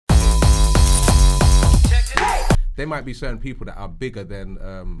there might be certain people that are bigger than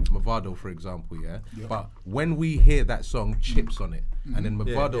Marvell, for example, yeah. But when we hear that song, Chip's on it, and then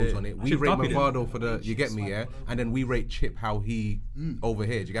Marvell's on it, we rate Marvell for the, you get me, yeah, and then we rate Chip how he over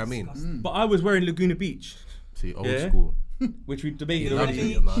here. Do you get what I mean? But I was wearing Laguna Beach. See, old school. Which we debated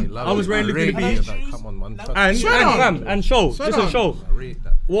already. I was wearing Laguna Beach. Come on, man. And show. Listen, show.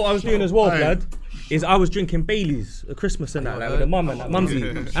 What I was doing as well, blood, is I was drinking Baileys at Christmas and that, like with the mum and that, mumsy.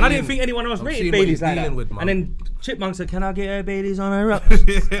 And I didn't think anyone else rated Baileys like that. And then Chipmunk said, "Can I get her Baileys on her rocks?"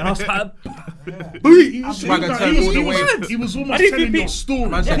 And I was like, he was almost telling your story.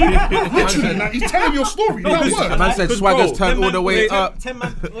 Literally, like he's telling your story. Man said Swagger's turned all the way up.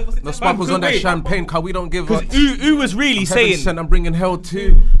 The sparkles on that champagne, cause we don't give up. Who was really saying? I'm bringing hell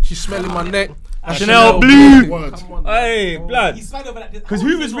too. She's smelling my neck. Chanel blue. Hey, blood. Because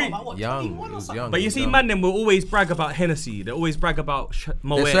who was really young? It was young. But you see, man, them will always brag about Hennessy. They always brag about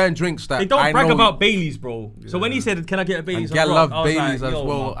Moet. There's certain drinks that they don't brag about Baileys, bro. So when he said, "Can I get a Baileys?" I love Baileys as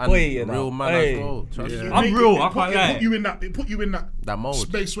well, and real man as well. I'm real. I can't lie. It put you in that mode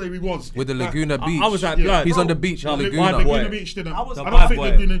space where we was with the Laguna Beach. I was like, blood. He's on the beach in Laguna. Laguna Beach didn't. I don't think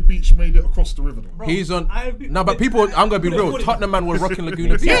Laguna Beach made it across the river. He's on. No, but people, I'm gonna be real. Tottenham man were rocking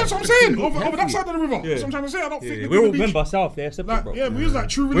Laguna Beach. Yeah, that's what I'm saying. Over that side of the river. I'm trying to say, I don't think we're all member South there, bro. Yeah, we was like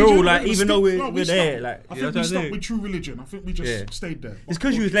True Religion. We're all like, even though we're there, like. I think we stuck with True Religion. I think we just stayed there. It's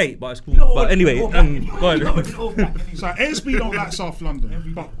because you was late, but it's cool. But anyway, go on. So ASB don't like South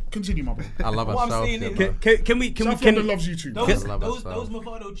London, but continue, my bro. I love us South. South London loves you too. Those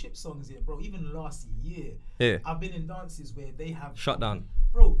Marvell Chip songs here, bro. Even last year, I've been in dances where they have shut down.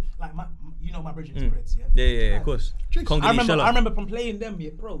 Bro, like you know my Bridget's Breads, yeah. Yeah, of course. I remember from playing them,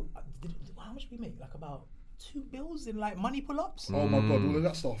 bro. How much we make? Like about $2 in like money pull-ups. Oh my god, all of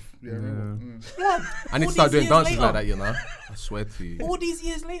that stuff. Yeah. I need to start doing dances like that, you know. I swear to you. All these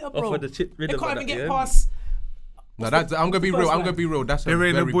years later, bro. They can't even get past. No, that's, I'm gonna be real. I'm gonna be real. That's there a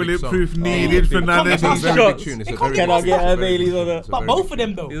ain't very a bulletproof big needed for none of these. It's a very big tune. It's a very Can I get her Baileys on her? But both of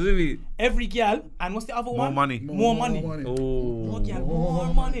them though. Every gal and what's the other one? More money. More money. Oh,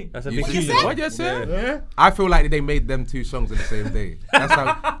 more money. That's a big tune. tune. What you said? Yeah. I feel like they made them two songs on the same day. That's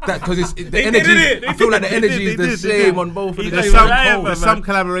how because it's the energy. I feel like the energy is the same on both of them. There's some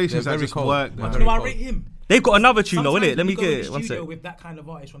collaborations that just work. Do you know I rate him? They've got another tune though, innit? Let me get it. One sec. With that kind of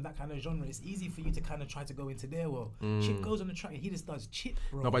artist from that kind of genre, it's easy for you to kind of try to go into their world. Chip goes on the track and he just does Chip,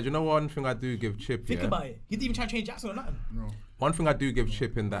 bro. No, but you know one thing I do give Chip. Think about it. He didn't even try to change Jackson or nothing. No. One thing I do give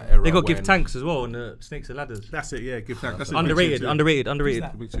Chip in that era. They got Give Tanks as well on the Snakes and Ladders. That's it, yeah. Give Tanks. That's underrated.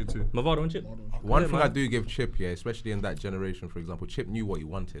 Big tune too. Marvell and Chip. One thing I do give Chip, yeah, especially in that generation, for example, Chip knew what he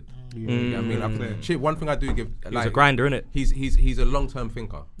wanted. You know what I mean, Chip. One thing I do give, he's a grinder, innit? He's a long-term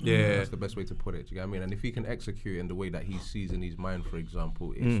thinker. Yeah, that's the best way to put it. You know what I mean? And if he can execute in the way that he sees in his mind, for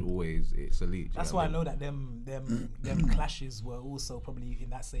example, it's elite. That's why I know that them clashes were also probably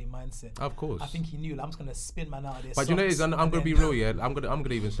in that same mindset. Of course. I think he knew. Like, I'm just gonna spin man out of this. But you know, I'm gonna be real, yeah. I'm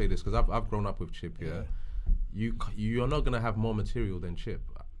gonna even say this because I've grown up with Chip, yeah. You're not gonna have more material than Chip.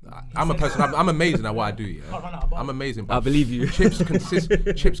 I'm a person. I'm amazing at what I do. Yeah, I'm amazing. But I believe you. Chip's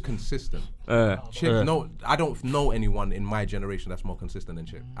consistent. Chip. No, I don't know anyone in my generation that's more consistent than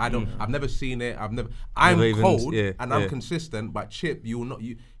Chip. I don't. I've never seen it. I'm cold and I'm consistent. But Chip,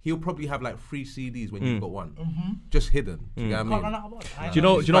 he'll probably have like 3 CDs when you've got one, just hidden. Do you know what I mean?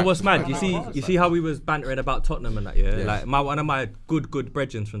 Do you know what's mad? You see how we was bantering about Tottenham and that, yeah? Yes. Like one of my good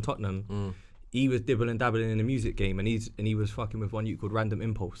brethren from Tottenham. He was dibbling dabbling in the music game, and he was fucking with one you called Random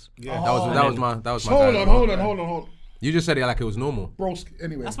Impulse. Yeah, that was my. Hold on. You just said it like it was normal. Bro,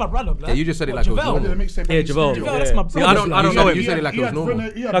 anyway. That's my brother, blood. Yeah, you just said it like it was normal. Yeah, Javel. That's my brother. I don't know him. You said it like it was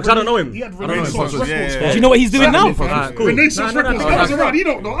normal. Because I don't know him. He had Renaissance Records. Do you know what he's doing now? Cool. Renaissance Records. That was around. He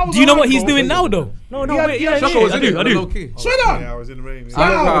don't know. Do you know what he's doing now, though? No, wait, yeah, I do. Swear down. Yeah, I was in the rain.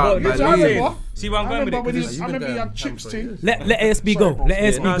 See where I'm going with it? I remember he had Chips thing. Let ASB go. Let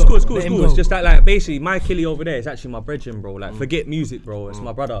ASB go. It's cool. It's just like basically my killie over there is actually my brethren, bro. Like forget music, bro. It's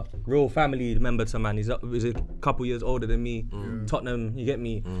my brother, real family member to man. He's a couple years older than me. Tottenham, you get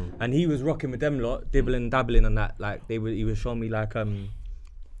me. And he was rocking with them lot, dibbling, dabbling and that. Like he was showing me like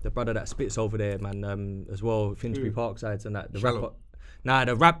the brother that spits over there, man. As well, Finsbury Parksides and that. The rapper. Nah,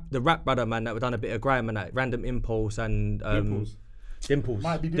 the rap brother, man, that done a bit of grime and that. Random Impulse and Dimples.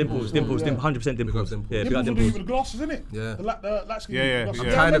 Might be Dimples, 100% Dimples. Yeah, Dimples with the glasses, innit? Yeah. The light skin. Yeah. I'm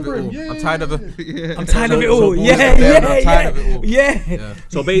tired of it all. I'm tired of it. I'm tired of it all. Yeah.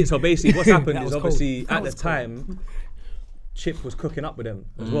 So basically, what's happened is obviously at the time, Chip was cooking up with them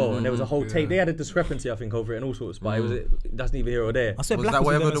as well, and there was a whole tape. They had a discrepancy, I think, over it and all sorts, but that's neither here or there. I swear Was Black that was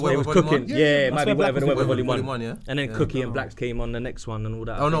whatever with the them as weather well. They was Volume cooking, one? yeah, it might be Black whatever the was weather with volume 1, yeah. and then Cookie and Blacks came on the next one and all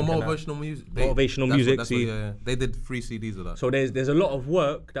that. Oh no, I think, and that. motivational music. Motivational music, see. They did 3 CDs of that. So there's a lot of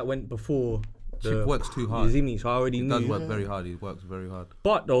work that went before. Chip works too hard. You see me? So I already He knew. does work very hard. He works very hard.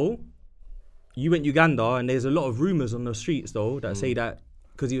 But though, you went Uganda, and there's a lot of rumours on the streets though that say that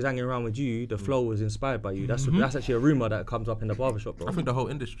because he was hanging around with you, the flow was inspired by you. That's actually a rumour that comes up in the barbershop, bro. I think the whole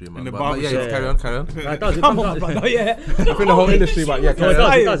industry, man. In the But barbershop. yeah, carry on. It does. It Come comes on, out. brother. Yeah. I think the whole industry, but yeah, No, it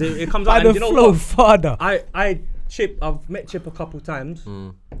carry on. does. It comes By out. the And you know flow, what? father. I've met Chip a couple times,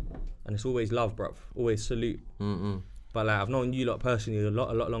 and it's always love, bruv. Always salute. But like I've known you lot personally a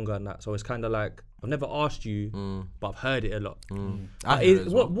lot longer than that. So it's kind of like I've never asked you, but I've heard it a lot. I hear it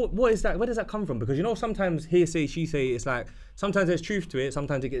as well. What is that? Where does that come from? Because you know sometimes hearsay, she say. It's like sometimes there's truth to it.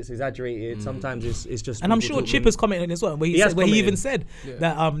 Sometimes it gets exaggerated. Sometimes it's just. And I'm sure Chip has commented on it as well. Where he even said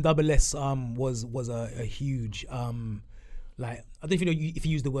that Double S was a huge like, I don't know if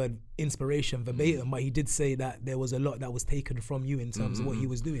you use the word inspiration verbatim, but he did say that there was a lot that was taken from you in terms of what he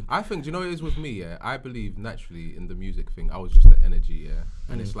was doing. I think, do you know what it is with me, yeah? I believe naturally in the music thing, I was just the energy, yeah?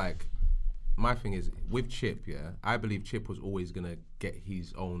 And it's like, my thing is, with Chip, yeah, I believe Chip was always going to get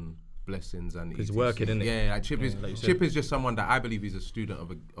his own blessings and he's working, innit? Yeah, like Chip is just someone that I believe he's a student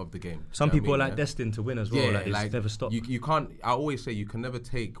of the game. Some people are like destined to win as well. Yeah, like, never stop. You can't. I always say you can never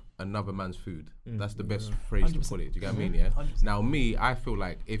take another man's food. That's the best phrase to put it. Do you get what I mean? Yeah. 100%. Now me, I feel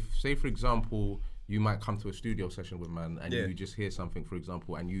like if, say for example, you might come to a studio session with man and you just hear something, for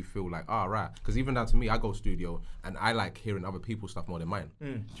example, and you feel like, right. Because even down to me, I go studio and I like hearing other people's stuff more than mine. Do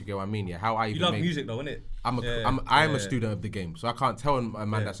you get what I mean? Yeah. How I even love music though, innit? I'm a student of the game, so I can't tell a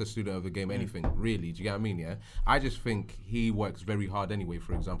man that's a student of the game anything, really. Do you get what I mean? Yeah. I just think he works very hard anyway.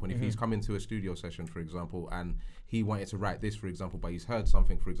 For example, and if he's come into a studio session, for example, and he wanted to write this, for example, but he's heard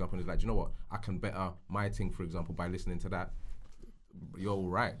something, for example, and he's like, do you know what? I can better my thing, for example, by listening to that. You're all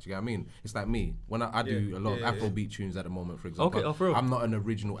right. Do you get what I mean? It's like me when I do a lot of Afrobeat tunes at the moment, for example. Okay, for real. I'm not an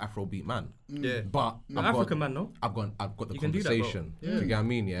original Afrobeat man. Yeah, but African man, no. I've got the You can do that, bro. conversation. Do you get what I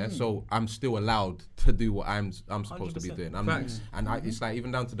mean? Yeah. So I'm still allowed to do what I'm supposed to be doing. Facts. It's like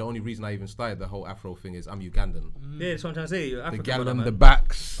even down to the only reason I even started the whole Afro thing is I'm Ugandan. Yeah, that's what I'm trying to say. You're The African gal brother, and man. the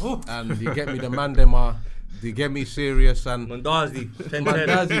backs, and you get me. The man them are. They get me serious and Mandazi,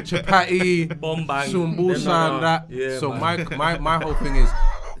 Mandazi, chapati, Bombang, Sumbusa and that. Yeah, so man. my whole thing is,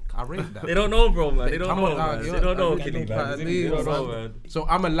 I rate that. They don't know, bro, man. They don't Come know, on, man. you're- They don't know, I Killy, don't man. know, They don't know, man. So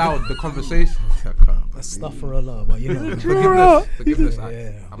I'm allowed the conversation. I can't. That's stuff for Allah, but you know. Forgiveness.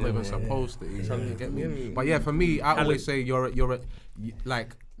 Yeah. I'm not even supposed to. You get me? Yeah. But yeah, for me, I always say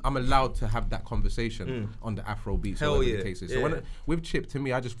like I'm allowed to have that conversation on the Afro beats, Hell whatever yeah, the case is. yeah. So with Chip, to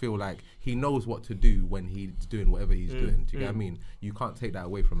me, I just feel like he knows what to do when he's doing whatever he's doing. Do you get what I mean? You can't take that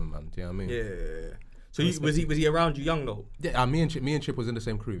away from him, man. Do you know what I mean? Yeah. So was he around you young though? Yeah, me and Chip was in the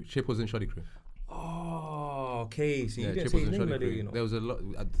same crew. Chip was in Shoddy Crew. Oh, okay. So you Yeah, didn't Chip say was his in name Shoddy earlier, Crew. you know. There was a lot.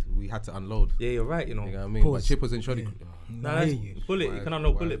 We had to unload. Yeah, you're right, you know. You know what I mean? But Pause. Chip was in Shoddy Crew. Nah, that's bullet. You can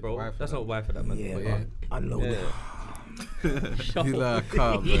unload bullet, bro. Why for That's that? not why for that, man. Yeah, But yeah. unload it. He's like,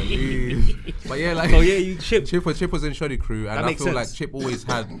 come, man. But yeah, like. Oh yeah, you Chip. Chip was in Shoddy Crew, and That I makes feel like sense.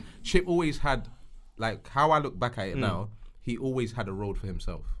 Chip always had, like how I look back at it now, he always had a road for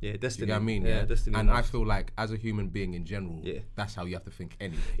himself. Yeah, Do destiny. you get what I mean? Yeah, Yeah, destiny and I almost. feel like as a human being in general, Yeah. that's how you have to think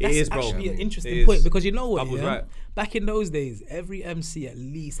anyway. It That's is, bro. actually an It interesting is. point because you know what? Doubles Yeah? right. Back in those days, every MC at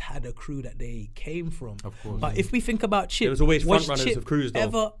least had a crew that they came from. Of course. But if we think about Chip, There was always front runners Chip of crews, though.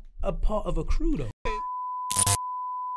 ever a part of a crew though?